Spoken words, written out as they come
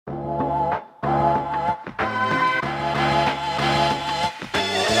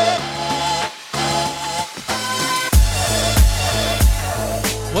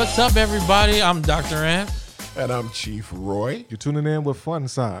What's up, everybody? I'm Dr. Ant. And I'm Chief Roy. You're tuning in with Fun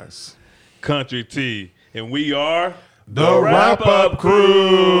Size. Country T. And we are The Wrap-Up Crew.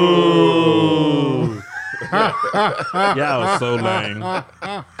 Y'all was so lame.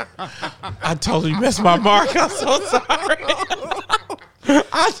 I totally missed my mark. I'm so sorry.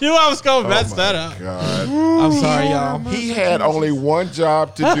 I knew I was going to mess that up. God. I'm sorry, y'all. He had only one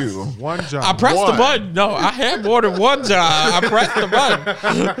job to do. One job. I pressed the One. button. No, I had more than one job. I pressed the button.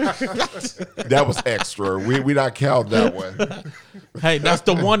 That was extra. We not count that one. Hey, that's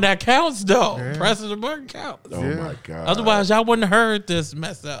the one that counts, though. Pressing the button counts. Oh my God. Otherwise, y'all wouldn't have heard this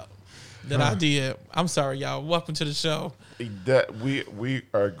mess up that I did. I'm sorry, y'all. Welcome to the show. That we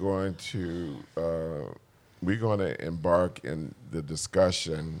are going to embark in the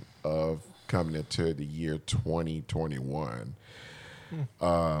discussion of coming into the year 2021. You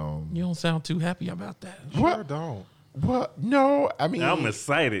don't sound too happy about that. Sure don't. Well, no, I mean I'm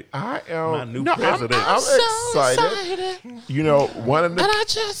excited. I am My new no, president. I'm so excited. You know, one of the And I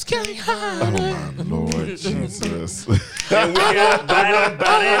just can't hide it. oh my Lord Jesus. And we got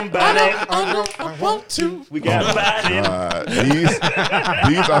Biden. I know I want to. We got Biden.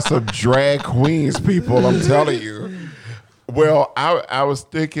 These are some drag queens, people. I'm telling you. Well, I was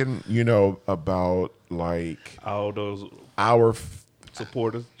thinking, about like All those our.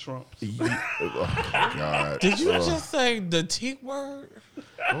 supporters, Trump. Oh God. Did you just say the T word?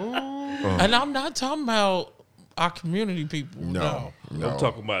 And I'm not talking about our community people. No. I'm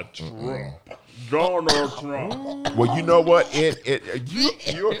talking about Trump. Donald Trump. Well, you know what? You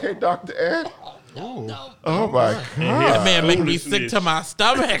okay, Dr. Ed? Oh my That God. man make me sick Foolishness. to my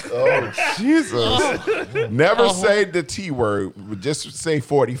stomach. Oh Jesus. Never say the T word. Just say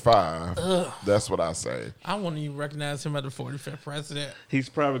 45. That's what I say. I wouldn't even recognize him as the 45th president. He's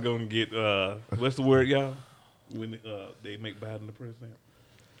probably going to get, what's the word, y'all? When they make Biden the president?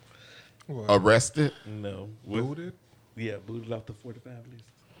 Arrested? No. Booted? Yeah, booted off the 45 list.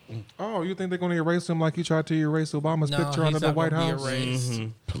 Oh, you think they're going to erase him like he tried to erase Obama's picture under he's the not White gonna be House? erased.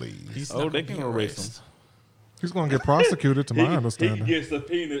 Please. He's Oh, not they gonna can be erase erased. He's going to get prosecuted, to my He can understanding. get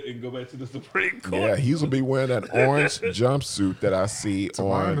subpoenaed and go back to the Supreme Court. Yeah, he's gonna be wearing that orange jumpsuit that I see To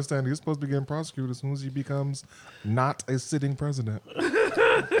my on. understanding, he's supposed to be getting prosecuted as soon as he becomes not a sitting president.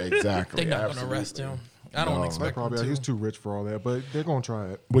 Exactly. They're not going to absolutely. arrest him. I don't No. expect him Probably, to. he's too rich for all that, but they're going to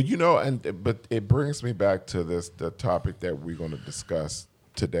try it. Well, but it brings me back to the topic that we're going to discuss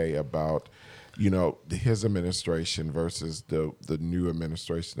today about, his administration versus the new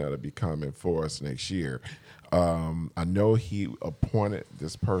administration that'll be coming for us next year. I know he appointed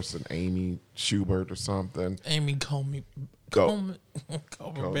this person, Amy Schubert or something. Amy Coleman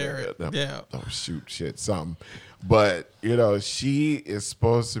Barrett. Yeah. Oh, shoot, shit, something. But, she is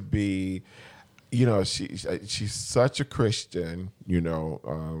supposed to be, she's such a Christian,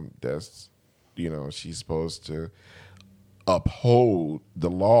 that's, she's supposed to uphold the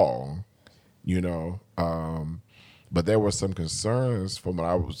law, but there were some concerns from what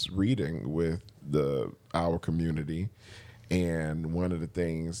I was reading with our community. And one of the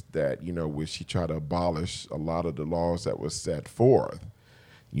things that, was she tried to abolish a lot of the laws that was set forth,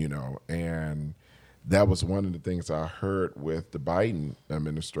 and that was one of the things I heard with the Biden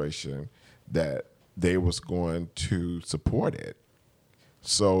administration, that they was going to support it.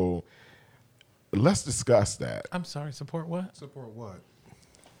 So let's discuss that. I'm sorry, support what? Support what?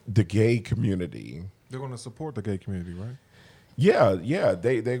 The gay community. They're going to support the gay community, right? Yeah,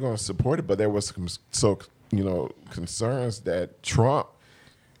 they're going to support it, but there was concerns that Trump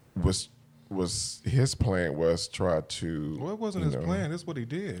was his plan was try to. Well, it wasn't his plan. It's what he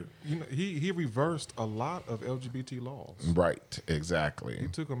did. He reversed a lot of LGBT laws. Right, exactly. He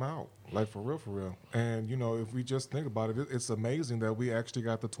took them out, like for real. And, if we just think about it, it's amazing that we actually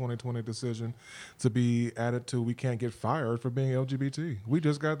got the 2020 decision to be added to we can't get fired for being LGBT. We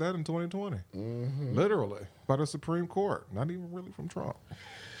just got that in 2020. Literally, by the Supreme Court. Not even really from Trump.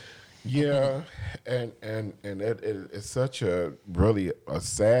 Yeah, and it's such a really a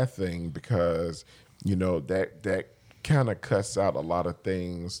sad thing because that kind of cuts out a lot of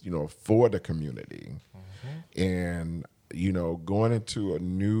things for the community, and going into a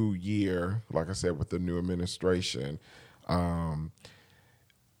new year, like I said, with the new administration, the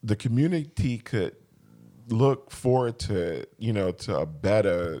community could look forward to to a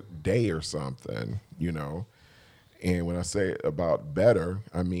better day or something, And when I say about better,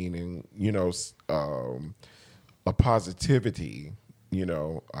 I mean, a positivity,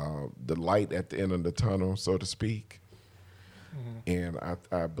 the light at the end of the tunnel, so to speak. And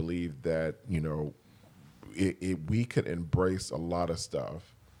I believe that, we could embrace a lot of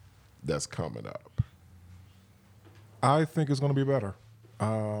stuff that's coming up. I think it's going to be better.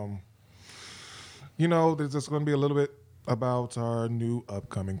 There's just going to be a little bit about our new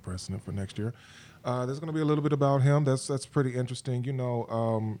upcoming president for next year. There's going to be a little bit about him. That's pretty interesting.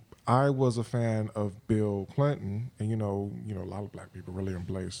 I was a fan of Bill Clinton, and a lot of black people really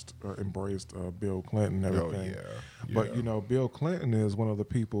embraced Bill Clinton and everything. But Bill Clinton is one of the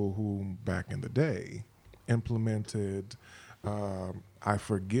people who, back in the day, implemented. I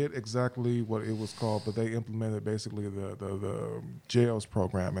forget exactly what it was called, but they implemented basically the jails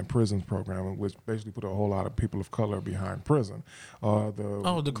program and prisons program, which basically put a whole lot of people of color behind prison.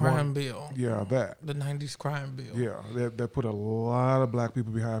 The crime bill. Yeah, that. The 90s crime bill. Yeah, that put a lot of black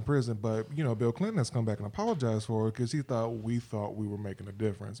people behind prison. But, Bill Clinton has come back and apologized for it because he thought we were making a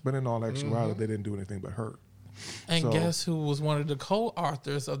difference. But in all actuality, they didn't do anything but hurt. And guess who was one of the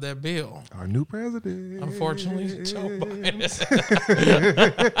co-authors of that bill? Our new president. Unfortunately, Joe Biden.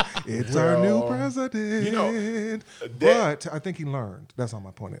 It's our new president. But I think he learned. That's all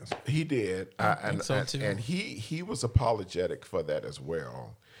my point is. He did. I think so too. And he was apologetic for that as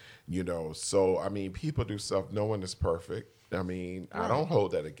well. So, I mean, people do stuff. No one is perfect. I mean, I don't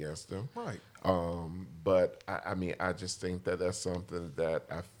hold that against them. Right. But, I just think that that's something that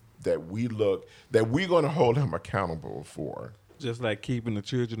we're going to hold him accountable for. Just like keeping the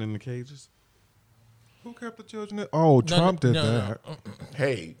children in the cages. Who kept the children? Trump did that. No.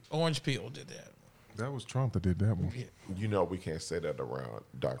 Hey, Orange Peel did that. That was Trump that did that one. we can't say that around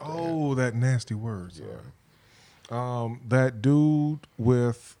Dr. Oh, that nasty word. Yeah. That dude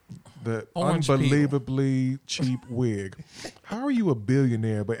with the Orange Peel. unbelievably cheap wig. How are you a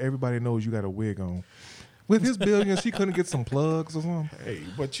billionaire, but everybody knows you got a wig on? With his billions, he couldn't get some plugs or something. Hey,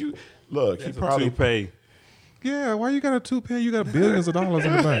 but look, That's he probably pay. Yeah, why you got a toupee? You got billions of dollars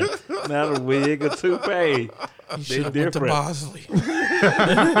in the bank. Not a wig, a toupee. You should have They went to different. Bosley.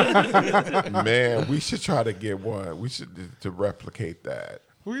 Man, we should try to get one. We should to replicate that.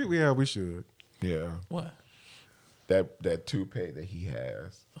 We should. Yeah, What? that toupee that he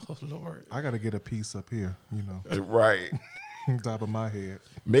has. Oh, Lord. I got to get a piece up here, Right. top of my head.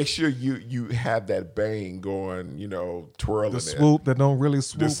 Make sure you have that bang going, twirling The it. swoop that don't really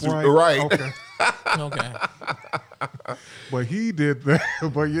swoop right. Right. Okay. Okay. But he did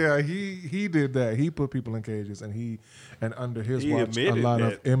that. But yeah, he did that. He put people in cages, and under his He watch, a admitted lot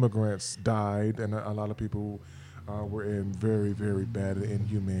of that. immigrants died, and a lot of people were in very, very bad and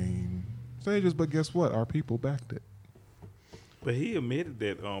inhumane stages. But guess what? Our people backed it. But he admitted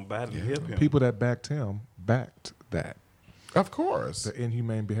that Biden helped him. People that backed him backed that. Of course. The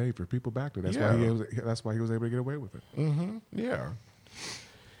inhumane behavior. People backed it. That's why he was able to get away with it. Yeah.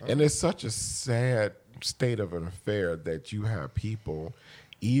 And it's such a sad state of an affair that you have people,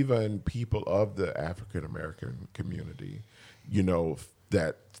 even people of the African American community,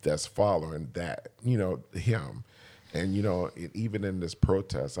 that's following that, him. And, even in this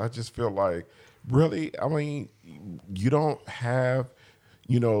protest, I just feel like, really, you don't have,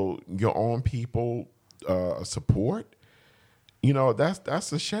 your own people support.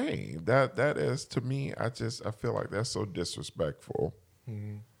 That's a shame. That is, to me, I feel like that's so disrespectful.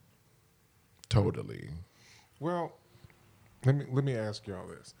 Mm-hmm. Totally. Well, let me ask y'all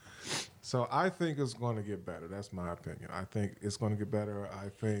this. So I think it's going to get better. That's my opinion. I think it's going to get better. I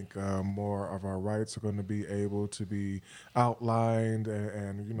think more of our rights are going to be able to be outlined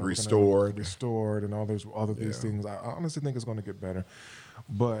and Restored. and all these things. I honestly think it's going to get better.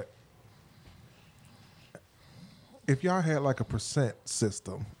 But if y'all had like a percent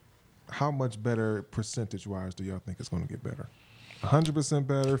system, how much better percentage-wise do y'all think it's going to get better? 100%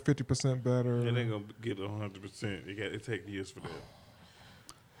 better, 50% better? It ain't going to get 100%. It take years for that.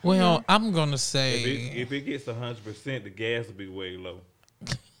 Well, I'm going to say... If it gets 100%, the gas will be way low.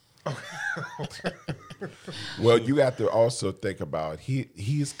 Well, you have to also think about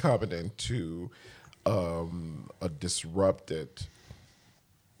he's coming into a disrupted,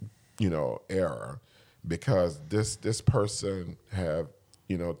 era, because this person have,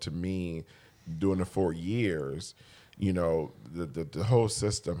 to me, during the 4 years, the whole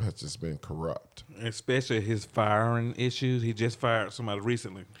system has just been corrupt. Especially his firing issues. He just fired somebody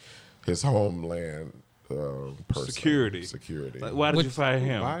recently. His homeland person. Security. Like, why did you fire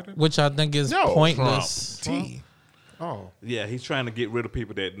him? Biden? Which I think is No, pointless. T. Oh, Yeah, he's trying to get rid of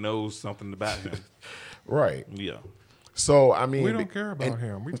people that knows something about him. Right. Yeah. So we don't care about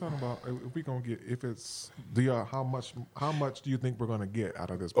him. We talking about if we gonna get how much do you think we're gonna get out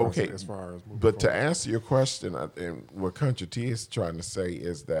of this person as far as moving but to forward? answer your question, and what Country T is trying to say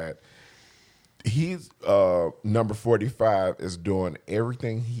is that he's number 45 is doing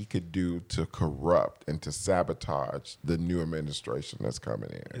everything he could do to corrupt and to sabotage the new administration that's coming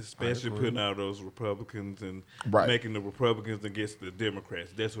in. Especially putting out those Republicans and Right. making the Republicans against the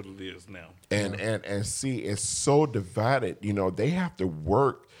Democrats. That's what it is now. And see, it's so divided. You know, they have to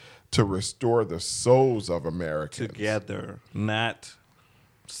work to restore the souls of Americans Together, not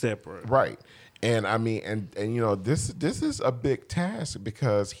separate. Right. And I mean, and you know, this is a big task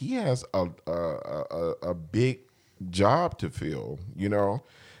because he has a big job to fill, you know,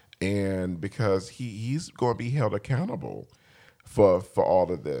 and because he's going to be held accountable for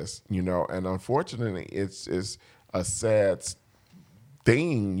all of this, you know, and unfortunately, it's a sad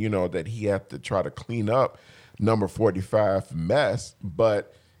thing, you know, that he had to try to clean up number 45 mess,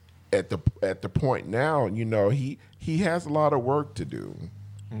 but at the point now, you know, he has a lot of work to do.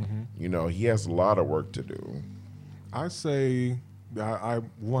 You know, he has a lot of work to do. I say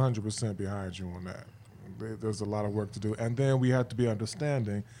I'm 100% behind you on that. There's a lot of work to do, and then we have to be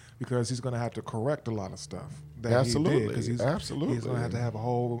understanding because he's going to have to correct a lot of stuff that Absolutely. he did. 'Cause he's Absolutely. going to have a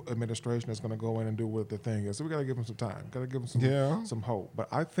whole administration that's going to go in and do what the thing is. So we got to give him some time. Got to give him some hope. But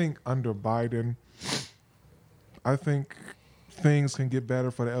I think under Biden, I think things can get better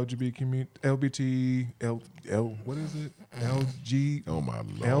for the LGBT community. What is it? Oh my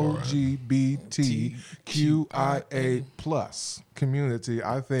Lord. LGBTQIA plus community.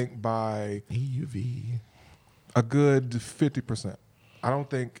 I think by EUV. a good 50%. I don't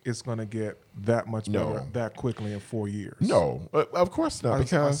think it's going to get that much No. better that quickly in 4 years. No, of course not. I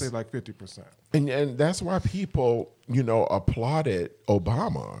Because say like 50%. and that's why people, you know, applauded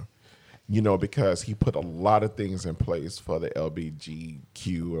Obama, you know, because he put a lot of things in place for the LBGQ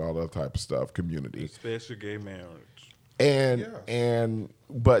and all that type of stuff community. Especially gay marriage.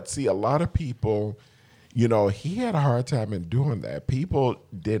 But see, a lot of people, you know, he had a hard time in doing that. People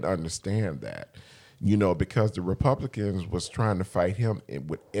didn't understand that, you know, because the Republicans was trying to fight him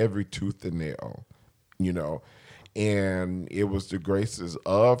with every tooth and nail, you know, and it was the graces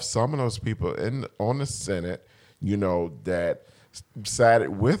of some of those people on the Senate, you know, that sided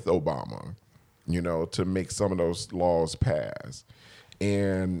with Obama, you know, to make some of those laws pass.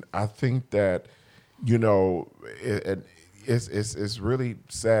 And I think that, you know, it's really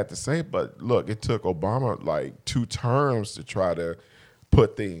sad to say, but look, it took Obama like 2 terms to try to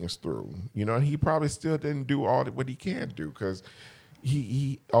put things through, you know, and he probably still didn't do all what he can do because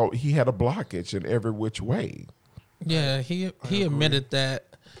he had a blockage in every which way. Yeah, he admitted that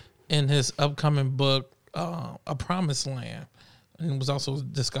in his upcoming book, A Promised Land, and it was also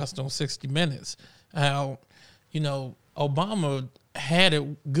discussed on 60 Minutes. How, you know, Obama had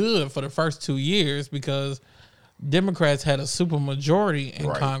it good for the first 2 years because Democrats had a super majority in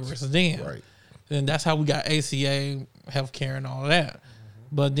Right. Congress then. Right. And that's how we got ACA, healthcare, and all of that.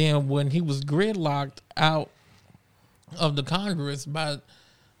 But then when he was gridlocked out of the Congress by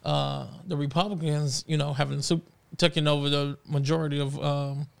the Republicans, you know, taking over the majority of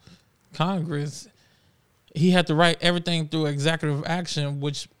Congress, he had to write everything through executive action,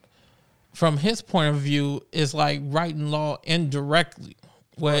 which from his point of view is like writing law indirectly,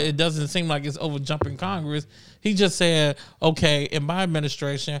 where it doesn't seem like it's overjumping Congress. He just said, okay, in my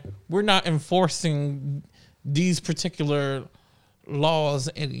administration, we're not enforcing these particular laws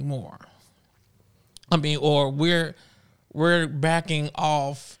anymore. I mean, or we're backing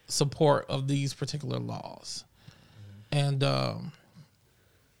off support of these particular laws. And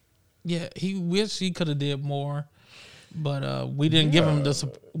yeah, he wished he could have did more, but we didn't give him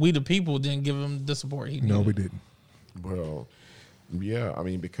we the people didn't give him the support he needed. No, we didn't. Well, yeah, I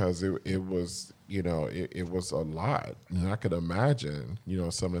mean, because it was, you know, it was a lot. And I could imagine, you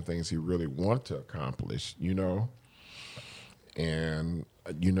know, some of the things he really wanted to accomplish, you know. And,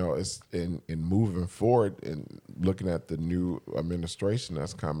 you know, it's in moving forward and looking at the new administration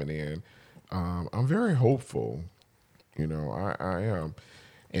that's coming in, I'm very hopeful. You know, I am.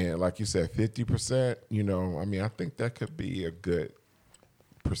 And like you said, 50%, you know, I mean, I think that could be a good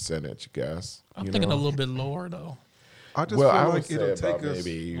percentage, I guess. I'm thinking a little bit lower though. I just Well, feel I would like say it'll take about us.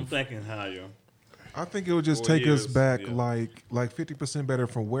 maybe I'm thinking higher. I think it would just 4 take us years, back yeah. like 50% better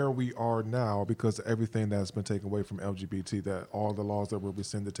from where we are now because of everything that's been taken away from LGBT, that all the laws that were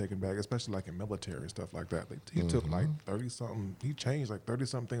rescinded, taken back, especially like in military stuff like that. Like he took like 30-something, he changed like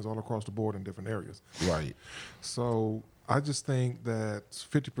 30-something things all across the board in different areas. right. So I just think that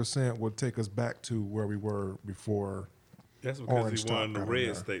 50% would take us back to where we were before. That's because Orange he won top the got in red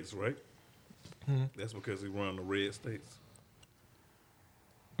there. states, right? That's because he won the red states.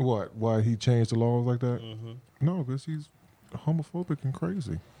 What? Why he changed the laws like that? No, because he's homophobic and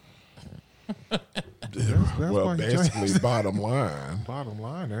crazy. That's Well, why he basically, changed. bottom line. Bottom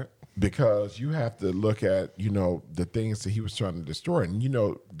line, that because you have to look at, the things that he was trying to destroy.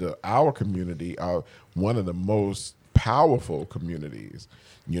 And, our community are one of the most powerful communities,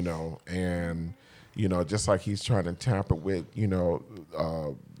 and, just like he's trying to tamper with,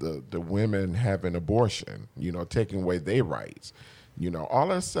 the women having abortion, taking away their rights, all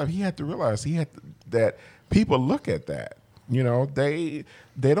that stuff. He had to realize that people look at that, they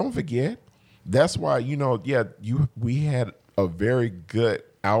don't forget. That's why, we had a very good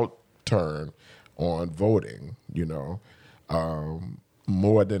outturn on voting,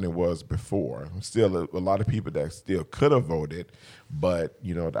 more than it was before. Still, a lot of people that still could have voted, but,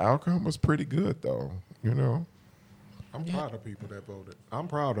 the outcome was pretty good, though, I'm proud of people that voted. I'm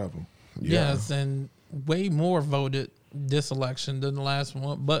proud of them. Yeah. Yes, and way more voted this election than the last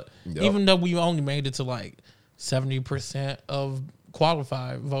one. But Yep. even though we only made it to like 70% of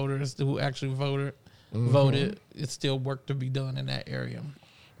qualified voters who actually voted, it's still work to be done in that area.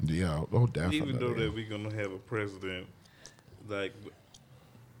 Yeah, oh, definitely. Even though that we're gonna have a president, like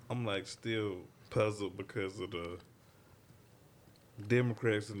I'm like still puzzled because of the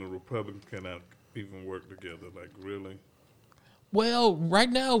Democrats and the Republicans cannot even work together. Like really, Well, right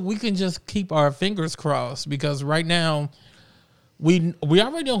now we can just keep our fingers crossed because right now we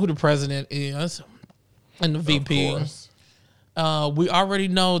already know who the president is and the VP. Of course. We already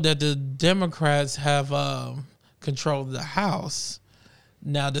know that the Democrats have control of the House.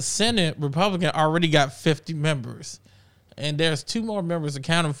 Now the Senate Republican already got 50 members, and there's 2 more members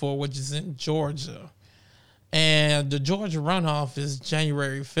accounted for, which is in Georgia. And the Georgia runoff is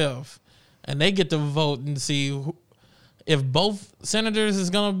January 5th, and they get to vote and see if both senators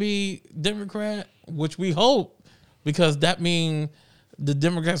is going to be Democrat, which we hope, because that means the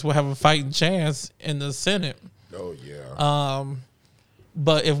Democrats will have a fighting chance in the Senate. Oh, yeah.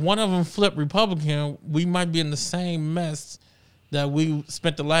 But if one of them flip Republican, we might be in the same mess that we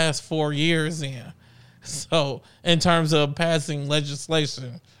spent the last 4 years in. So, in terms of passing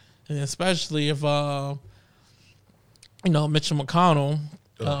legislation, and especially if, Mitchell McConnell,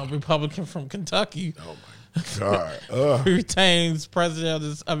 Republican from Kentucky, Oh, my God. retains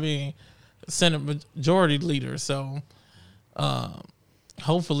Senate majority leader. So,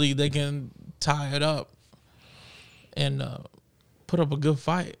 hopefully they can tie it up and put up a good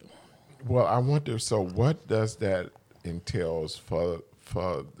fight. Well, I wonder, so what does that entails for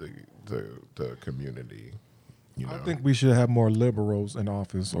the community? I think we should have more liberals in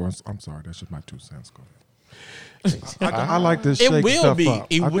office. Or I'm sorry, that's just my 2 cents. Go ahead. I like to shake It will stuff be. up.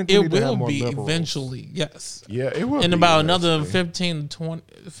 It I think we it need to have will more be liberals. eventually. Yes. Yeah, it will. In be about another eventually.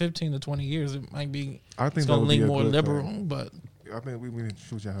 15 to 20 years, it might be. I think It's that gonna would be lean a more good liberal, thing. but I think we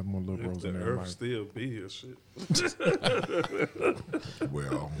should have more if liberals the in there. Earth Like, still be here, shit.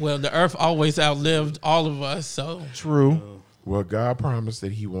 Well, the Earth always outlived all of us. So true. God promised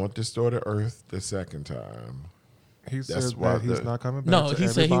that He won't destroy the earth the second time. He That's said why that he's the- not coming back. no, till he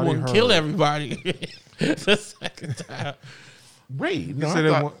said he everybody wouldn't heard. kill everybody the second time. Wait, He no, I said,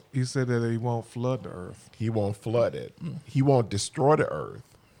 thought he said that he won't flood the earth. He won't flood it. He won't destroy the earth.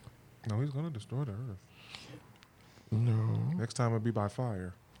 No, he's going to destroy the earth. No, Next time it'll be by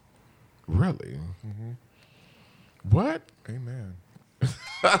fire. really. Mm-hmm. What? Amen.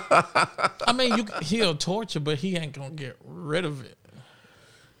 I mean, he'll torture, but he ain't gonna get rid of it.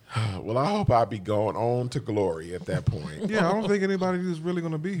 Well, I hope I'll be going on to glory at that point. Yeah, I don't think anybody is really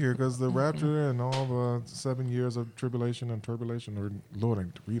going to be here because the rapture and all the 7 years of tribulation and turbulation, or Lord, I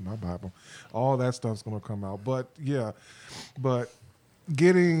need to read my Bible. All that stuff's going to come out. But yeah,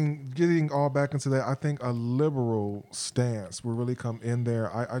 getting all back into that, I think a liberal stance will really come in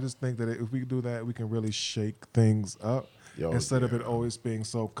there. I just think that if we do that, we can really shake things up instead of it always being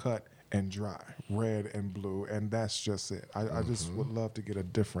so cut and dry, red and blue, and that's just it. I just would love to get a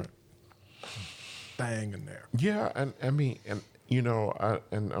different thing in there. Yeah, and I mean, and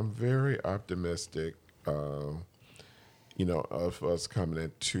I'm very optimistic. Of us coming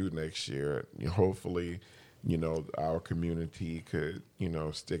into next year. Hopefully, our community could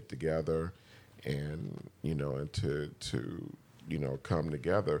stick together, and and to come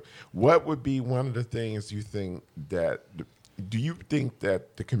together. What would be one of the things you think that? Do you think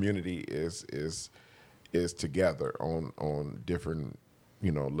that the community is together on different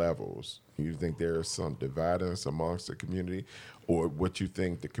levels? You think there is some dividance amongst the community, or what you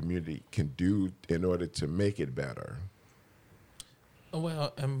think the community can do in order to make it better?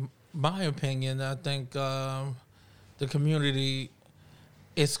 Well, in my opinion, I think the community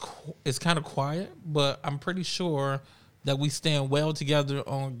is kind of quiet, but I'm pretty sure that we stand well together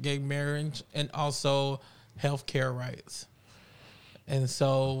on gay marriage and also healthcare rights. And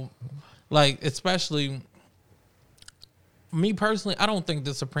so, like, especially me personally, I don't think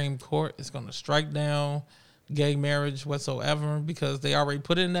the Supreme Court is going to strike down gay marriage whatsoever because they already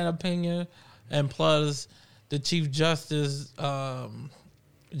put in that opinion. And plus, the Chief Justice,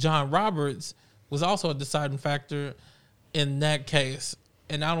 John Roberts, was also a deciding factor in that case.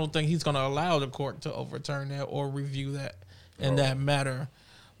 And I don't think he's going to allow the court to overturn that or review that in that matter.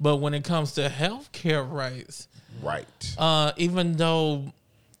 But when it comes to healthcare rights, right. Even though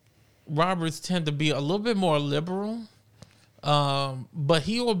Roberts tend to be a little bit more liberal, but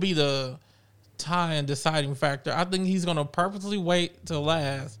he will be the tie and deciding factor. I think he's going to purposely wait till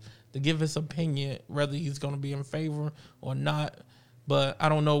last to give his opinion, whether he's going to be in favor or not. But I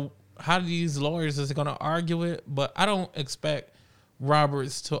don't know how these lawyers is going to argue it, but I don't expect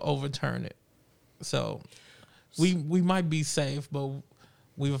Roberts to overturn it. So we might be safe, but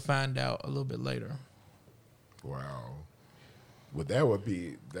we will find out a little bit later. Wow. Well,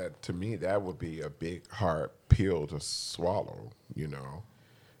 to me, that would be a big, hard pill to swallow,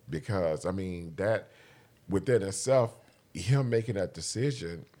 because, I mean, that within itself, him making that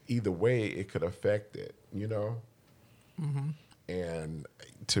decision, either way, it could affect it, Mm-hmm. And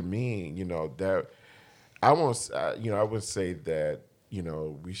to me, that I would say that,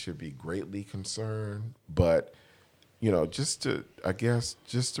 we should be greatly concerned, but, just to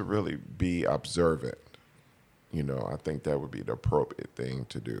really be observant. I think that would be the appropriate thing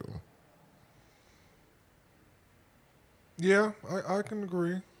to do. Yeah, I can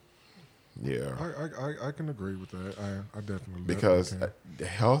agree. Yeah, I can agree with that. I definitely because can. The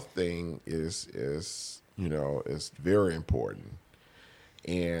health thing is very important.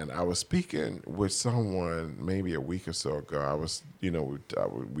 And I was speaking with someone maybe a week or so ago. I was,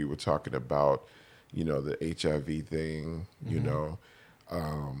 we were talking about, the HIV thing.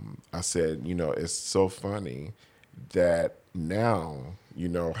 I said, it's so funny that now,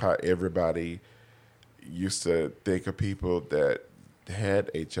 how everybody used to think of people that had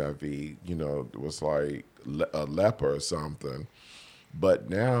HIV, it was like a leper or something. But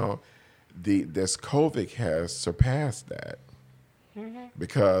now this COVID has surpassed that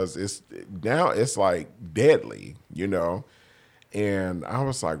because it's like deadly, And I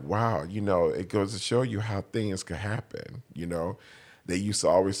was like, wow, it goes to show you how things could happen, They used to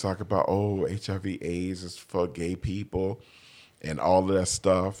always talk about, HIV AIDS is for gay people and all of that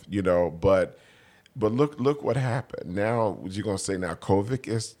stuff, but look what happened. Now, what you going to say now, COVID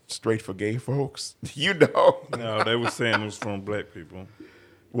is straight for gay folks? No, they were saying it was from black people.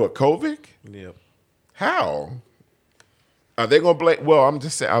 What, COVID? Yep. How? Are they going to blame, I'm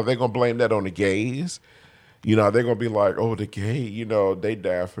just saying, are they going to blame that on the gays? They're going to be like, the gay, they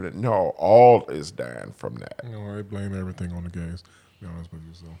died from it. No, all is dying from that. They blame everything on the gays. To be honest with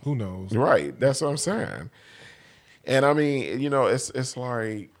you, so who knows? Right. That's what I'm saying. And I mean, it's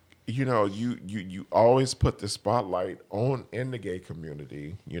like, you always put the spotlight in the gay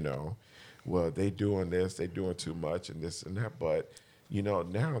community, well, they doing this, they doing too much and this and that. But,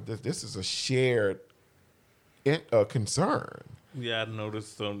 now this is a shared concern. Yeah, I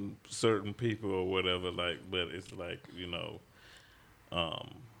noticed some certain people or whatever, but it's like,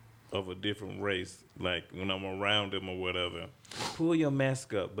 of a different race. Like when I'm around them or whatever, pull your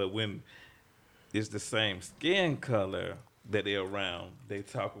mask up. But when it's the same skin color that they're around, they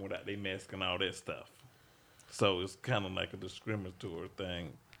talking without their mask and all that stuff. So it's kind of like a discriminatory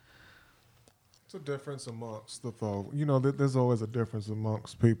thing. It's a difference amongst the folk. There's always a difference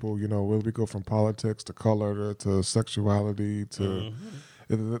amongst people, whether we go from politics to color to sexuality to...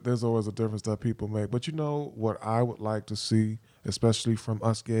 There's always a difference that people make. But what I would like to see, especially from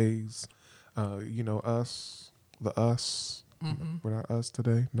us gays, us, the us. Mm-hmm. We're not us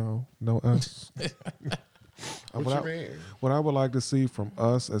today. No us. What you mean? What I would like to see from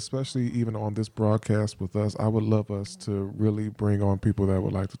us, especially even on this broadcast with us, I would love us to really bring on people that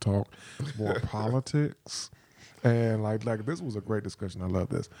would like to talk more politics. And like this was a great discussion. I love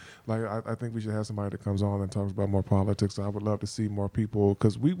this. I think we should have somebody that comes on and talks about more politics. I would love to see more people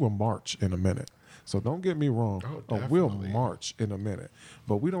because we will march in a minute. So don't get me wrong. We'll march in a minute,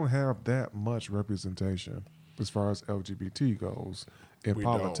 but we don't have that much representation as far as LGBT goes in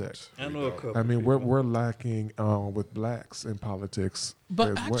politics. I know a couple. I mean, we're lacking with blacks in politics.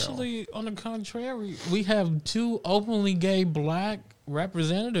 But as actually, on the contrary, we have 2 openly gay black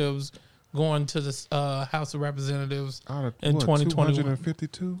representatives going to the House of Representatives in 2021.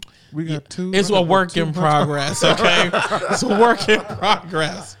 252? We got 2. It's a work in progress, okay? It's a work in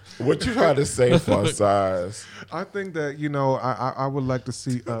progress. What you trying to say, for size? I think that, I would like to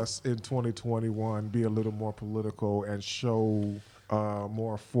see us in 2021 be a little more political and show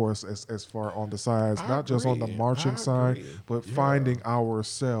more force as far on the sides, I not just on the agree. marching I side, agree. but Yeah. finding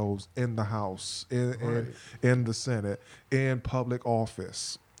ourselves in the House, in the Senate, in public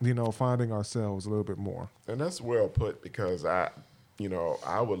office. Finding ourselves a little bit more. And that's well put because I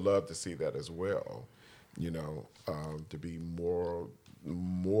would love to see that as well. To be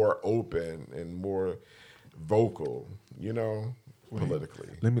more open and more vocal. Politically.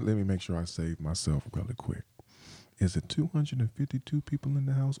 Let me make sure I save myself really quick. Is it 252 people in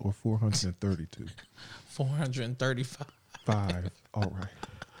the House or 432? 435. 5. All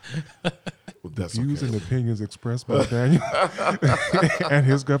right. Well, that's Views and okay. opinions expressed by Daniel and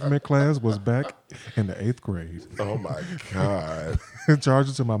his government class was back in the 8th grade. Oh my God.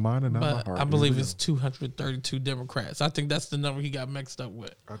 Charged to my mind and not my But heart. I believe Here it's 232 Democrats. I think that's the number he got mixed up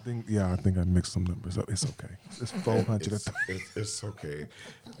with. we go. I think I mixed some numbers up. It's okay. It's 400 It's okay.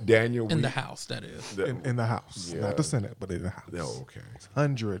 Daniel, In the House, that is. in the House, Yeah. not the Senate, but in the House. No, okay.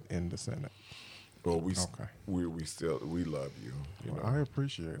 100 in the Senate. Well, Okay. we love you. I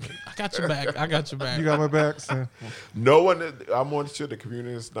appreciate it. I got your back. I got your back. You got my back, son. No one. I'm sure the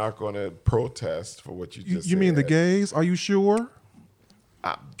community is not going to protest for what you just. You mean the said. gays? Are you sure?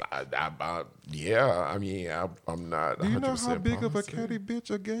 Yeah. I mean, I'm not. 100% Do you know how big of a promising. catty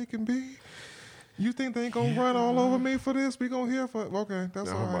bitch a gay can be? You think they ain't gonna run all over me for this? We gonna hear for okay. That's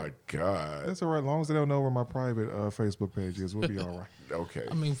Oh all right. my God. That's all right. As long as they don't know where my private Facebook page is, we'll be all right. Okay.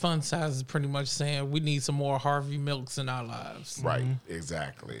 I mean, Fun Size is pretty much saying we need some more Harvey Milks in our lives. Right.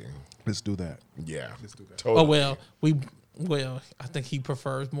 Exactly. Let's do that. Yeah. Let's do that. Totally. Oh well, I think he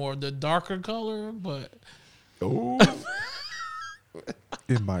prefers more the darker color, but Ooh.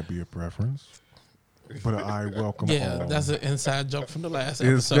 It might be a preference, but I welcome yeah, all. that's an inside joke from the last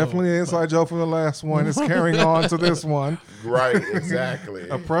episode. It's definitely an inside joke from the last one. It's carrying on to this one. Right. Exactly.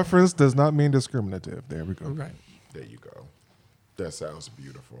 A preference does not mean discriminative. There we go. Right. There you go. That sounds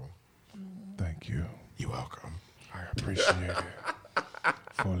beautiful. Thank you. You're welcome. I appreciate it.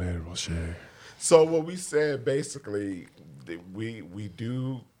 For a little share. So what we said basically, that we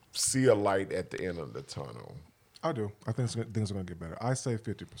do see a light at the end of the tunnel. I do. I think things are going to get better. I say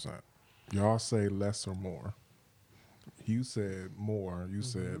 50%. Y'all say less or more. You said more. You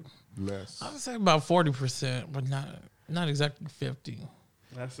said less. I would say about 40%, but not exactly 50.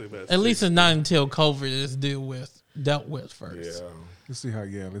 I say about At least 60. it's not until COVID is dealt with first, Yeah. Let's see how.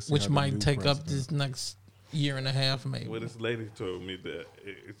 Let's see which how the might new take up president- this next year and a half, maybe. Well, this lady told me that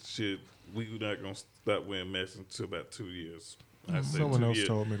we're not gonna stop wearing masks until about 2 years. I said Someone 2 else years.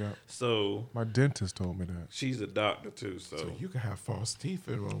 told me that. So My dentist told me that. she's a doctor too. So, So you can have false teeth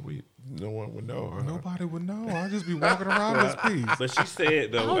and no one would know. Huh? Nobody would know. I'll just be walking around this piece. but she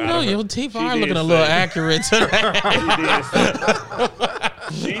said though, Oh out no, of her- your teeth she are did looking a little say- accurate today.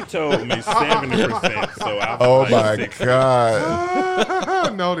 She told me 70%. So I was Oh like my 60.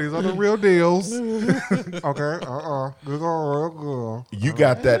 God. No, these are the real deals. Okay. These are real good. You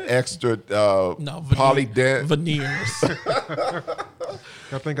got that extra No, polydent. veneers.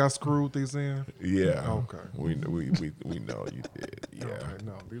 I think I screwed these in. Yeah. Okay. We know you did. Yeah. Okay,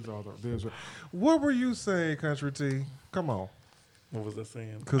 no, these are. What were you saying, Country T? Come on, What was I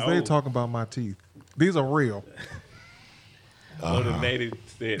saying? because they talking about my teeth. These are real. Oh, the lady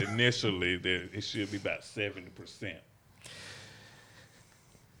said initially that it should be about 70%.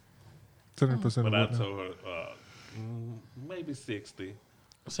 70% of But I what now? told her maybe 60.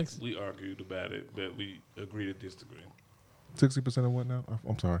 60. We argued about it, but we agreed to disagree. 60% of what now?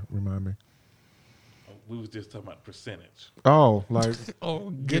 I'm sorry. Remind me. We was just talking about percentage. Oh, like Oh,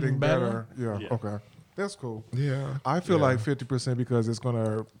 getting better. Yeah, Yeah. Okay. That's cool. Yeah. I feel Yeah. like 50% because it's going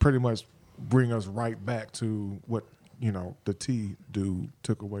to pretty much bring us right back to what, the T dude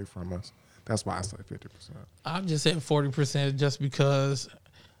took away from us. That's why I say 50%. I just said 40% just because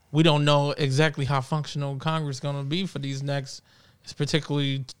we don't know exactly how functional Congress is going to be for these next,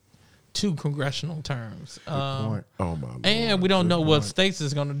 particularly 2 congressional terms. Point. Oh my Lord. And we don't know what point. states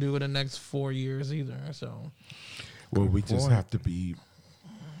is going to do in the next 4 years either. So Well, we just point. have to be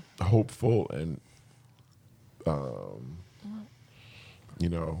hopeful and,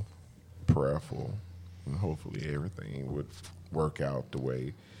 prayerful, and hopefully everything would work out the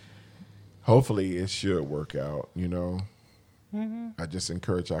way. Hopefully, it should work out. I just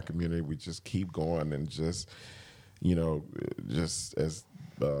encourage our community. We just keep going and just as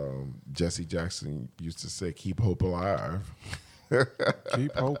Jesse Jackson used to say, keep hope alive.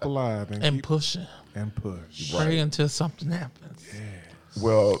 Keep hope alive and, and keep, pushing, and push. pray until something happens,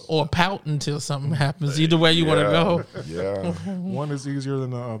 Well, or pout until something happens. Either way you want to go. Yeah, One is easier than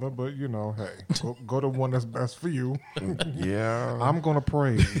the other, but hey, go to one that's best for you. yeah. I'm gonna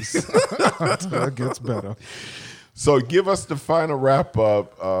praise until it gets better. So give us the final wrap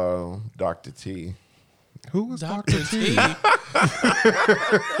up, Dr. T. Who was Dr. Dr. T? T.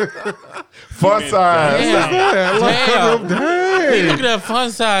 Fun size. Damn. Dang. He looking at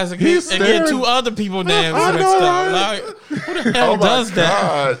fun size and He's get staring. two other people names I mixed know, up. right? Like, who the hell Oh my does that?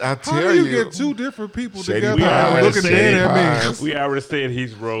 God, I How tell do you you. get two different people Shady together Pines. and looking Shady dead at me? Pines. We already said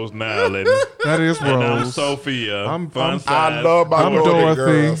he's Rose Nile, That is and I'm Rose. Sophia. I'm- Fun I'm- size. I love my I'm Golden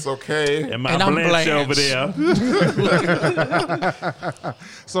Dorothy. Girls, okay? and my And I'm Blanche over Blanche. there.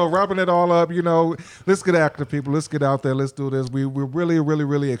 So wrapping it all up, let's get active, people. Let's get out there. Let's do this. We're really, really,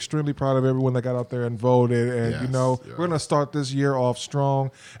 really extremely proud of everyone that got out there and voted. And, Yes, we're going to start this year off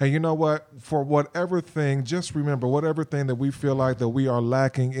strong. And you know what? For whatever thing, just remember, whatever thing that we feel like that we are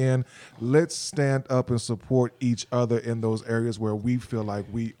lacking in, let's stand up and support each other in those areas where we feel like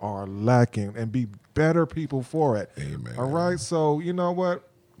we are lacking and be better people for it. Amen. All right? So, you know what?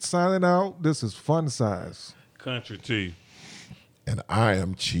 Signing out, this is Fun Size. Country T. And I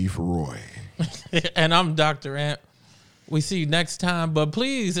am Chief Roy. And I'm Dr. Ant. We see you next time. But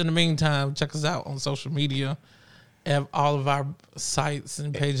please, in the meantime, check us out on social media. Have all of our sites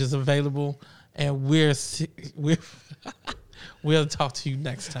and pages available. And we'll talk to you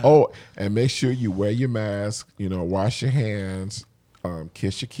next time. Oh, and make sure you wear your mask, wash your hands,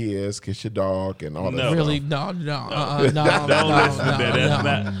 kiss your kids, kiss your dog, and all that No. stuff. Really? No. Don't listen to that. That's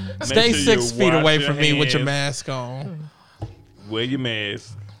not. Make Stay sure 6 you feet wash away your from me with your hands, mask on. Wear your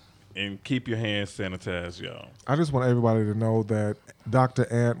mask and keep your hands sanitized, y'all. I just want everybody to know that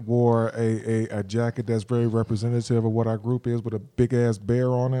Dr. Ant wore a jacket that's very representative of what our group is with a big ass bear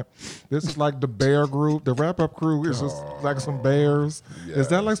on it. This is like the bear group. The wrap up crew is just like some bears. Is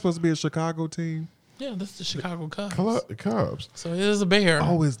that like supposed to be a Chicago team? Yeah, this is the Chicago Cubs. The Cubs. So it is a bear.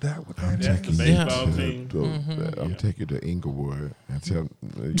 Oh, is that what that That's is? the Yeah. baseball team. I'm taking you to Inglewood and tell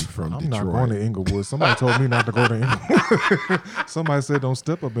you from I'm Detroit. not going to Inglewood. Somebody told me not to go to Inglewood. Somebody said don't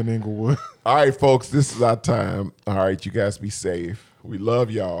step up in Inglewood. All right, folks, this is our time. All right, you guys be safe. We love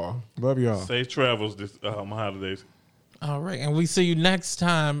y'all. Love y'all. Safe travels this holidays. All right. And we see you next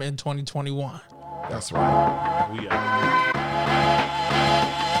time in 2021. That's right. We out.